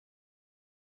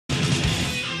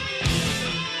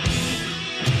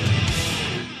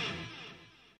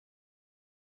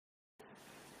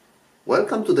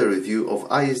Welcome to the review of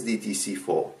ISDT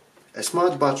C4, a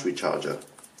smart battery charger.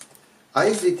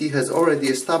 ISDT has already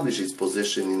established its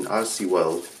position in RC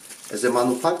world as a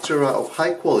manufacturer of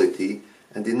high quality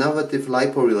and innovative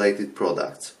LiPo-related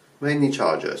products, mainly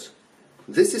chargers.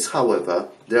 This is, however,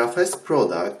 their first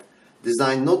product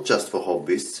designed not just for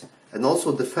hobbyists, and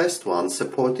also the first one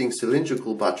supporting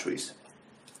cylindrical batteries.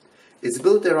 It's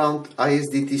built around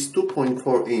ISDT's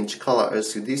 2.4-inch color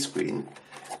LCD screen,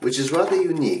 which is rather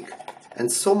unique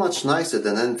and so much nicer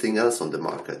than anything else on the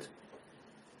market.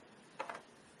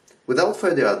 Without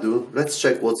further ado, let's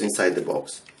check what's inside the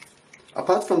box.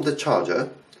 Apart from the charger,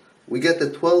 we get a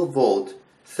 12-volt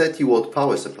 30-watt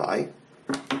power supply,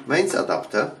 mains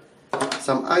adapter,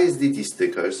 some ISDT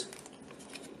stickers,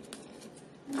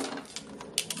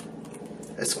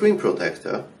 a screen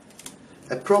protector,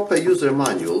 a proper user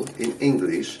manual in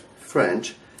English,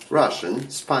 French, Russian,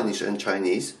 Spanish and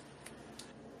Chinese,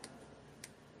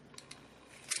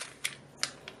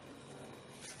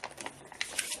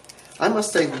 I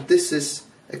must say that this is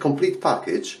a complete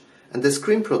package and the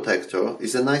screen protector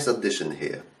is a nice addition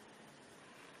here.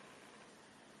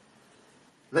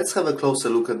 Let's have a closer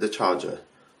look at the charger.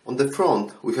 On the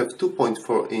front we have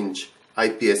 2.4-inch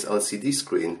IPS LCD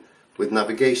screen with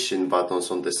navigation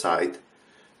buttons on the side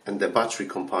and the battery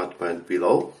compartment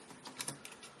below.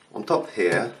 On top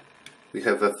here we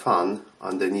have a fan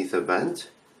underneath a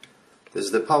vent. There's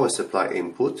the power supply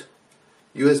input,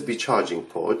 USB charging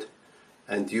port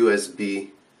and USB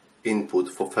input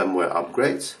for firmware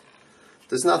upgrades.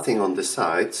 There's nothing on the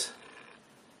sides,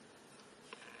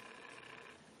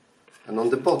 and on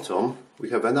the bottom we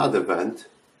have another vent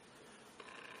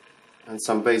and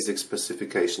some basic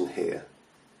specification here.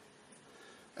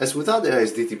 As with other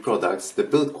ISDT products, the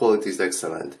build quality is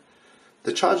excellent.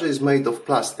 The charger is made of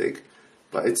plastic,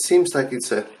 but it seems like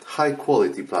it's a high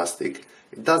quality plastic.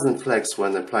 It doesn't flex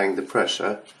when applying the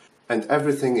pressure, and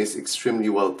everything is extremely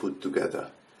well put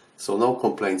together. So no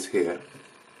complaints here.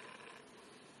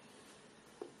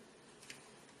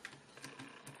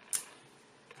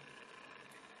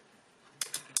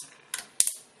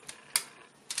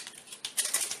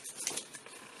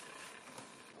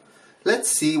 Let's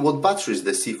see what batteries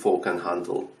the C4 can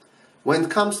handle. When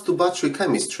it comes to battery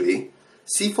chemistry,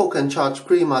 C4 can charge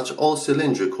pretty much all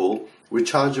cylindrical,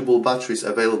 rechargeable batteries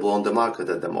available on the market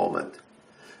at the moment.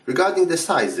 Regarding the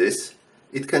sizes,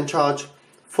 it can charge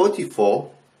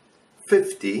 44,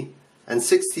 50 and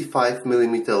 65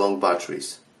 mm long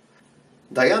batteries.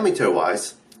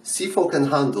 Diameter-wise, C4 can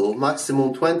handle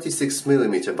maximum 26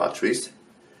 mm batteries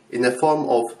in a form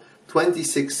of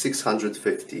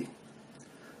 26650.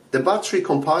 The battery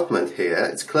compartment here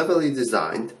is cleverly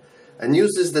designed and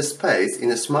uses the space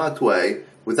in a smart way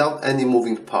without any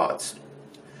moving parts.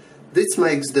 This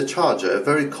makes the charger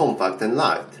very compact and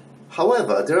light.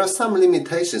 However, there are some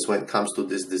limitations when it comes to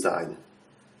this design.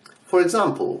 For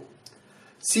example,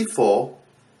 C4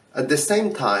 at the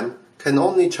same time can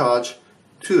only charge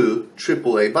 2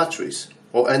 AAA batteries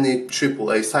or any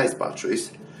AAA size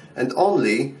batteries and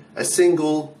only a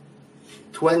single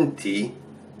 20,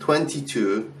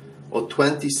 22 or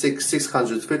 26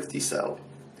 650 cell.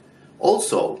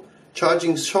 Also,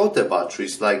 charging shorter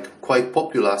batteries like quite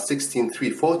popular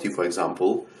 16340 for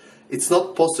example, it's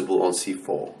not possible on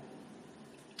C4.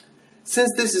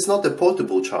 Since this is not a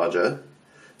portable charger,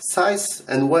 size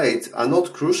and weight are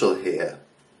not crucial here.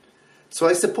 So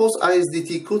I suppose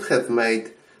ISDT could have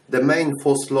made the main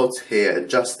 4 slots here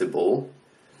adjustable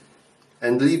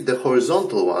and leave the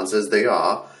horizontal ones as they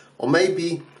are, or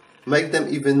maybe make them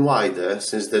even wider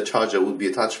since the charger would be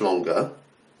a touch longer.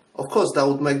 Of course that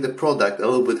would make the product a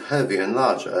little bit heavier and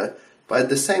larger, but at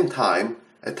the same time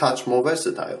a touch more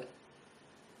versatile.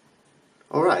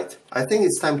 Alright, I think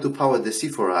it's time to power the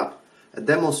C4 up and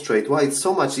demonstrate why it's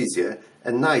so much easier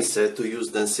and nicer to use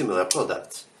than similar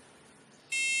products.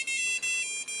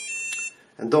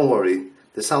 And don't worry,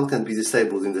 the sound can be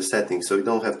disabled in the settings, so you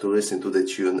don't have to listen to the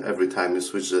tune every time you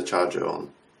switch the charger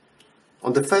on.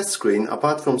 On the first screen,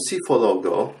 apart from C4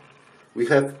 logo, we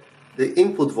have the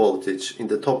input voltage in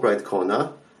the top right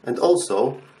corner and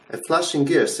also a flashing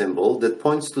gear symbol that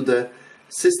points to the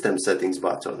system settings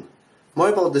button. More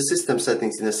about the system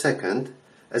settings in a second,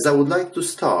 as I would like to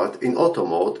start in auto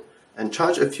mode and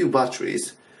charge a few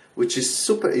batteries, which is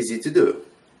super easy to do.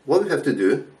 What we have to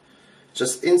do,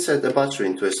 just insert a battery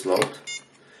into a slot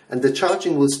and the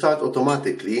charging will start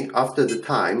automatically after the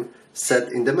time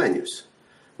set in the menus,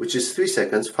 which is 3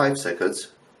 seconds, 5 seconds,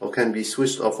 or can be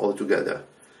switched off altogether.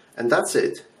 And that's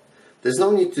it. There's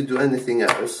no need to do anything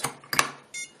else,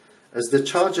 as the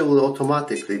charger will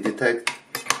automatically detect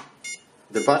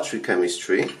the battery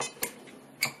chemistry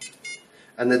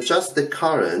and adjust the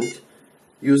current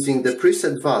using the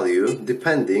preset value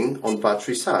depending on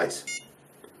battery size.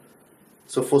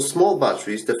 So for small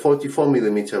batteries, the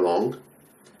 44mm long,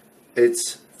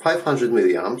 it's 500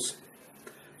 milliamps.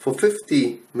 For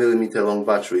 50mm long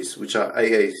batteries, which are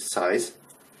AA size,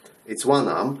 it's 1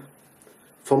 amp.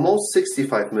 For most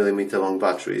 65mm long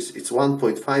batteries, it's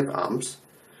 1.5 amps.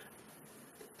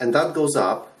 And that goes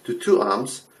up to 2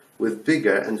 amps with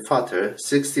bigger and fatter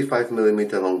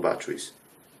 65mm long batteries.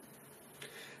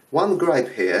 One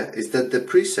gripe here is that the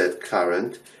preset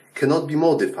current cannot be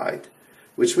modified,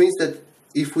 which means that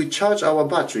if we charge our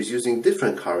batteries using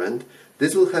different current,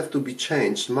 this will have to be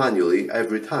changed manually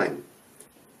every time.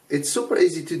 It's super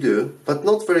easy to do, but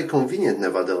not very convenient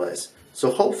nevertheless,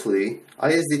 so hopefully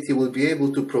ISDT will be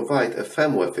able to provide a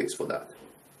firmware fix for that.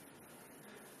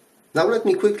 Now let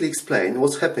me quickly explain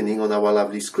what's happening on our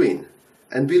lovely screen.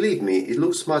 And believe me, it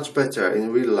looks much better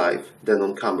in real life than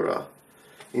on camera.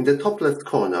 In the top left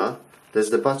corner, there's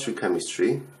the battery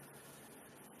chemistry.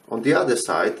 On the other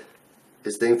side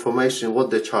is the information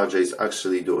what the charger is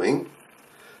actually doing.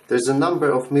 There's a number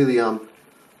of milliamp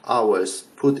hours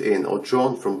put in or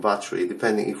drawn from battery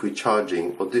depending if we're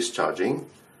charging or discharging.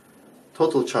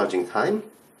 Total charging time,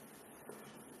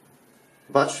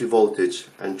 battery voltage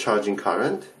and charging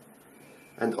current,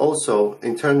 and also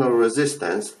internal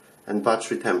resistance and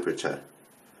battery temperature.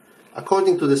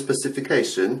 According to the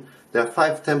specification, there are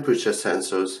 5 temperature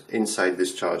sensors inside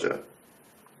this charger.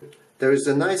 There is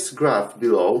a nice graph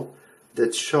below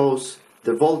that shows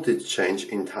the voltage change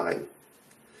in time.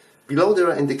 Below there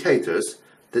are indicators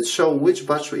that show which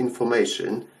battery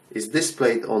information is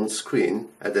displayed on screen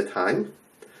at the time.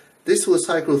 This will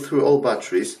cycle through all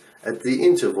batteries at the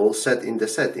interval set in the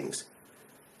settings.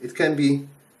 It can be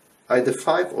either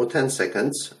 5 or 10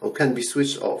 seconds or can be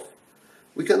switched off.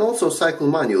 We can also cycle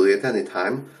manually at any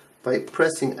time by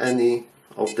pressing any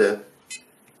of the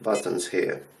buttons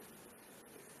here.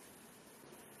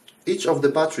 Each of the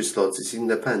battery slots is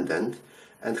independent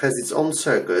and has its own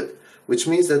circuit, which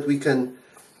means that we can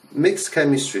mix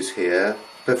chemistries here,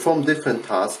 perform different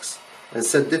tasks and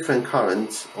set different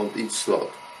currents on each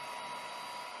slot.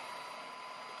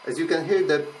 As you can hear,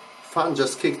 the fan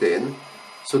just kicked in,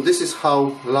 so this is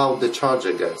how loud the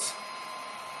charger gets.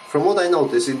 From what I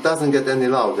noticed, it doesn't get any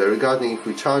louder regarding if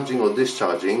we're charging or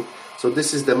discharging, so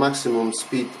this is the maximum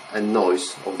speed and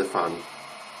noise of the fan.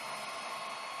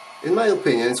 In my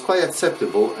opinion, it's quite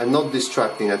acceptable and not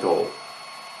distracting at all.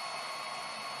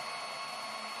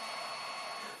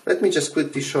 Let me just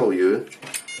quickly show you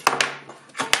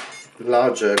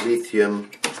larger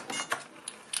lithium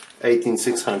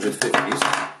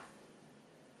 18650s.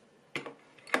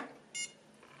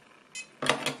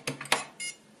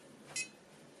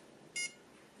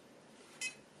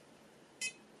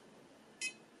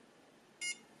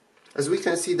 As we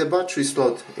can see, the battery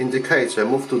slot indicator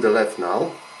moved to the left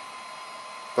now,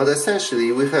 but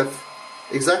essentially we have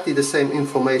exactly the same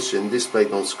information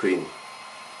displayed on screen.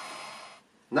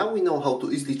 Now we know how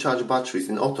to easily charge batteries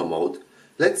in auto mode.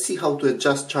 Let's see how to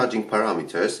adjust charging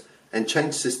parameters and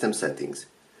change system settings.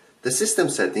 The system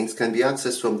settings can be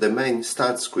accessed from the main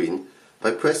start screen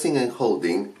by pressing and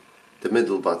holding the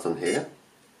middle button here.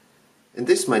 In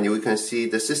this menu we can see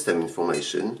the system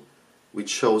information, which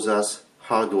shows us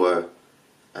hardware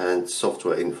and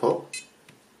software info.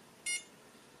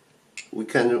 We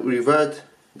can revert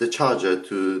the charger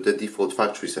to the default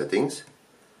factory settings.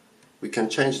 We can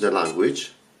change the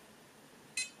language,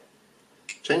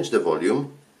 change the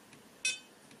volume,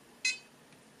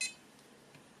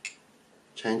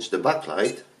 change the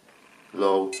backlight,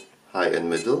 low, high and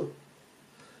middle.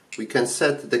 We can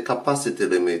set the capacity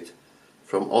limit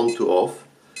from on to off.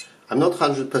 I'm not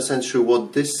 100% sure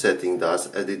what this setting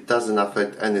does, and it doesn't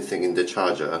affect anything in the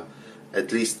charger.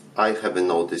 At least I haven't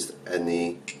noticed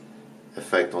any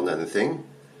effect on anything.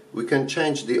 We can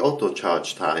change the auto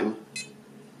charge time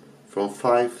from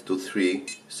 5 to 3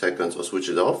 seconds or switch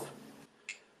it off.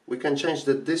 We can change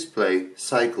the display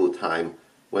cycle time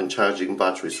when charging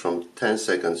batteries from 10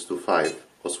 seconds to 5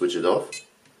 or switch it off.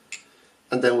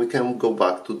 And then we can go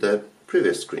back to the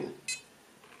previous screen.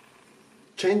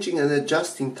 Changing and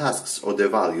adjusting tasks or their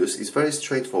values is very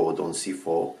straightforward on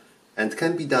C4 and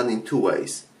can be done in 2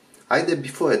 ways. Either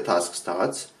before a task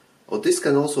starts, or this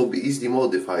can also be easily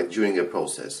modified during a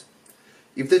process.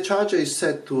 If the charger is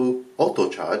set to auto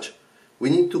charge, we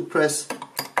need to press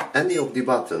any of the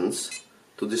buttons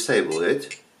to disable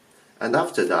it, and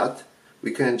after that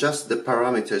we can adjust the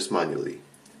parameters manually.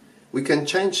 We can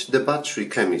change the battery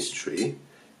chemistry.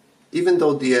 Even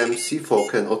though the C4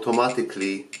 can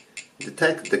automatically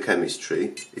detect the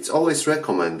chemistry, it's always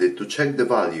recommended to check the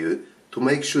value to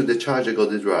make sure the charger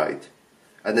got it right.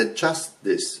 and adjust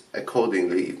this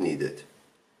accordingly if needed.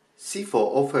 C4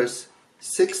 offers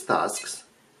 6 tasks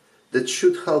that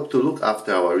should help to look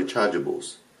after our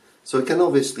rechargeables. So it can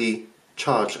obviously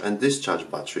charge and discharge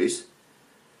batteries.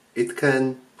 It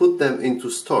can put them into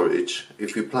storage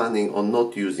if you're planning on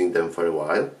not using them for a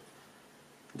while.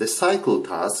 The cycle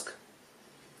task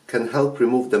can help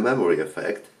remove the memory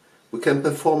effect. We can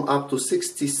perform up to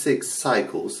 66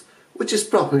 cycles, which is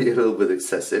probably a little bit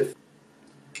excessive.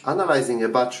 Analyzing a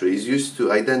battery is used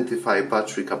to identify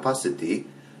battery capacity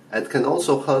and can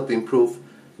also help improve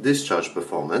discharge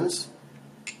performance.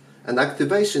 And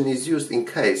activation is used in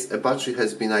case a battery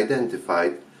has been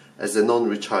identified as a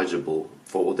non-rechargeable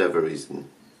for whatever reason.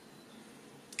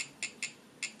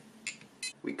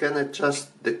 We can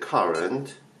adjust the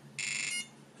current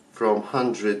from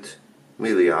 100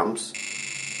 milliamps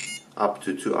up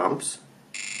to 2 amps,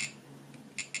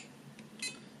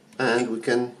 and we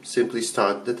can simply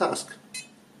start the task.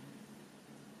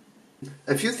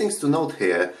 A few things to note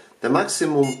here: the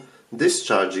maximum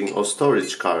discharging or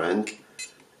storage current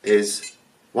is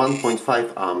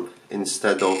 1.5 amp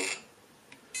instead of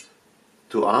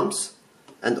 2 amps,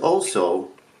 and also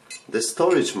the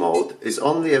storage mode is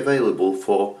only available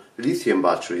for lithium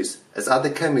batteries, as other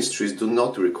chemistries do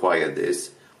not require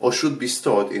this or should be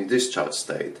stored in discharge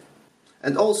state.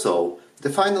 And also,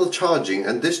 the final charging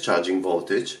and discharging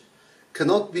voltage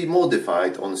cannot be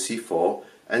modified on C4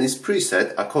 and is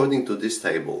preset according to this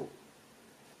table.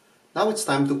 Now it's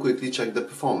time to quickly check the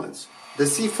performance. The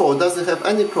C4 doesn't have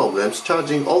any problems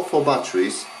charging all 4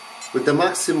 batteries with the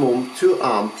maximum 2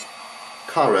 amp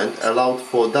current allowed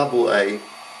for AA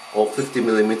or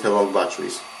 50mm long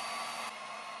batteries.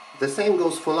 The same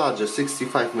goes for larger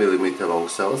 65mm long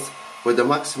cells, where the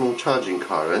maximum charging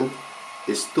current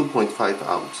is 2.5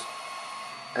 amps.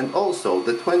 And also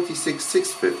the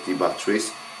 26650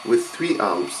 batteries with 3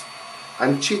 amps.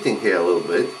 I'm cheating here a little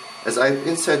bit, as I've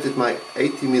inserted my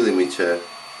 80mm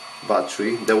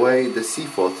battery the way the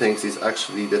C4 thinks is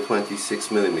actually the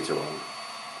 26mm one.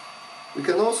 We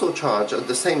can also charge at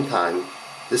the same time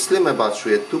the slimmer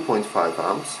battery at 2.5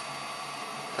 amps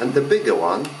and the bigger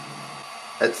one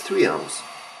at 3 amps.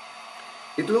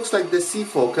 It looks like the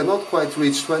C4 cannot quite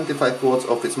reach 25 watts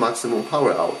of its maximum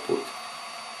power output.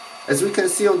 As we can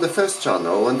see on the first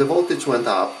channel, when the voltage went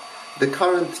up, the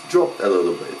current dropped a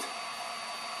little bit.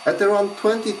 At around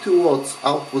 22 watts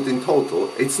output in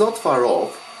total, it's not far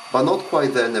off, but not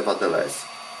quite there nevertheless.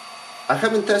 I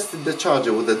haven't tested the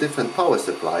charger with a different power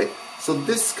supply, so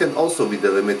this can also be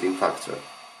the limiting factor.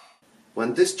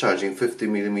 When discharging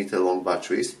 50mm long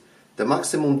batteries, the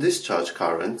maximum discharge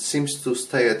current seems to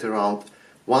stay at around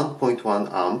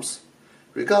 1.1 amps,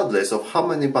 regardless of how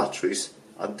many batteries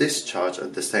are discharged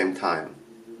at the same time.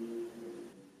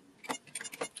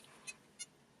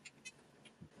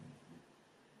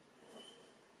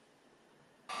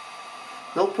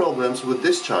 No problems with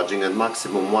discharging at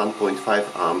maximum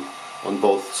 1.5 amp on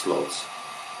both slots.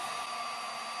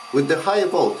 With the higher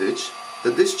voltage,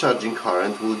 the discharging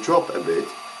current will drop a bit,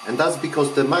 and that's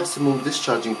because the maximum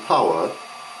discharging power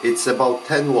is about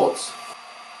 10 watts.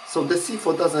 So the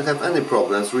C4 doesn't have any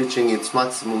problems reaching its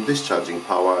maximum discharging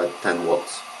power at 10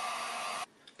 watts.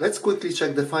 Let's quickly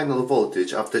check the final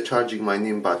voltage after charging my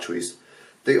NIM batteries.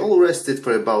 They all rested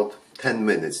for about 10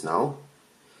 minutes now.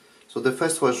 So the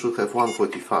first one should have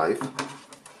 145.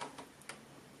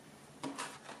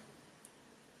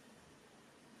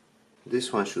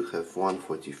 This one should have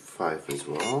 145 as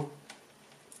well.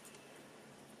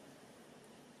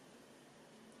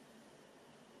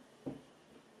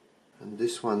 And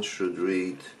this one should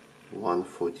read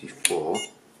 144.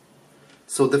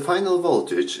 So the final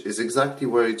voltage is exactly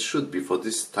where it should be for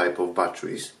this type of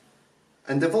batteries.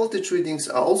 And the voltage readings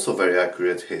are also very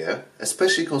accurate here,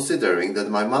 especially considering that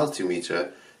my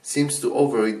multimeter seems to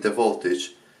overread the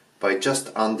voltage by just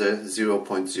under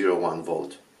 0.01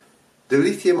 volt. The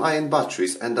lithium-ion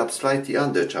batteries end up slightly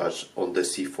undercharged on the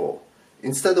C4.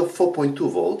 Instead of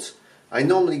 4.2 volts, I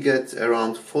normally get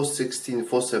around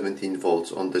 417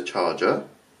 volts on the charger,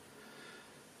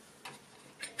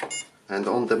 and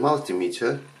on the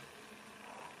multimeter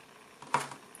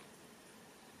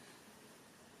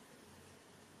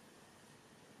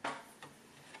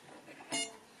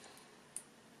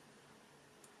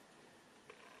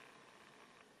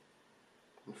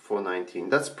 .419.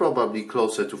 That's probably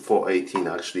closer to 418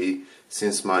 actually,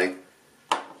 since my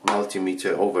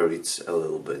multimeter overreads a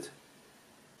little bit.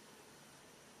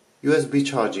 USB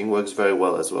charging works very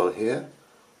well as well here.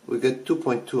 We get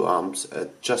 2.2 amps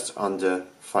at just under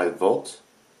 5 volts,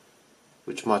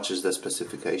 which matches the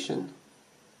specification.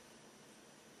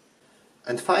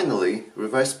 And finally,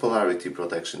 reverse polarity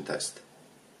protection test.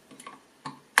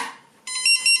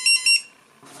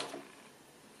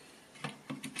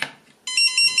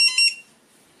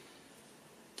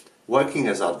 working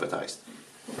as advertised.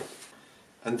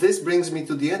 And this brings me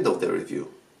to the end of the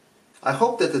review. I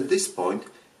hope that at this point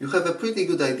you have a pretty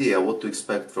good idea what to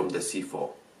expect from the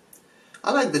C4.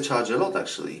 I like the charger a lot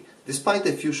actually, despite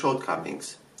a few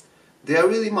shortcomings. They are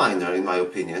really minor in my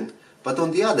opinion, but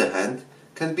on the other hand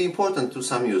can be important to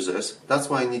some users, that's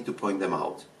why I need to point them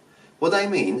out. What I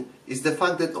mean is the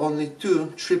fact that only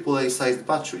two AAA sized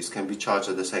batteries can be charged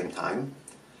at the same time,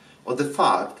 or the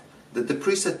fact that the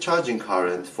preset charging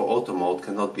current for auto mode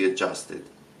cannot be adjusted.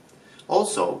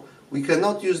 Also, we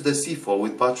cannot use the C4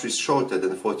 with batteries shorter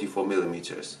than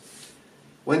 44mm.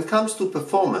 When it comes to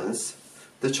performance,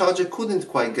 the charger couldn't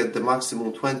quite get the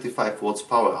maximum 25 watts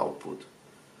power output.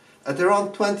 At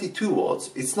around 22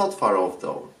 watts, it's not far off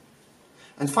though.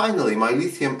 And finally, my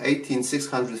lithium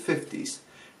 18650s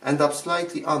end up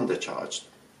slightly undercharged.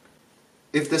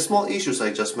 If the small issues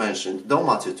I just mentioned don't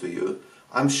matter to you,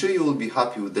 I'm sure you will be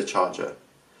happy with the charger.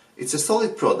 It's a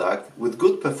solid product with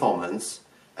good performance,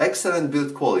 excellent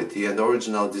build quality and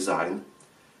original design,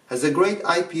 has a great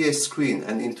IPS screen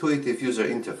and intuitive user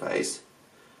interface,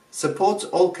 supports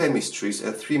all chemistries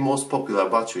and 3 most popular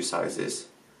battery sizes,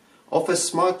 offers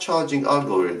smart charging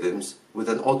algorithms with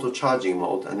an auto charging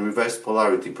mode and reverse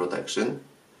polarity protection,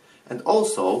 and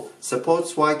also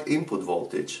supports wide input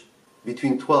voltage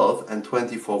between 12 and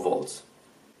 24 volts.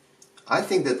 I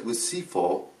think that with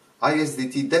C4,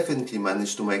 ISDT definitely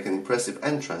managed to make an impressive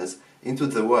entrance into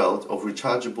the world of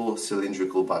rechargeable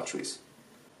cylindrical batteries.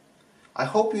 I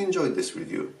hope you enjoyed this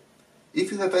review.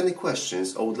 If you have any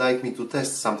questions or would like me to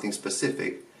test something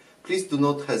specific, please do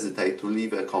not hesitate to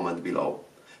leave a comment below.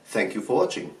 Thank you for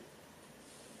watching.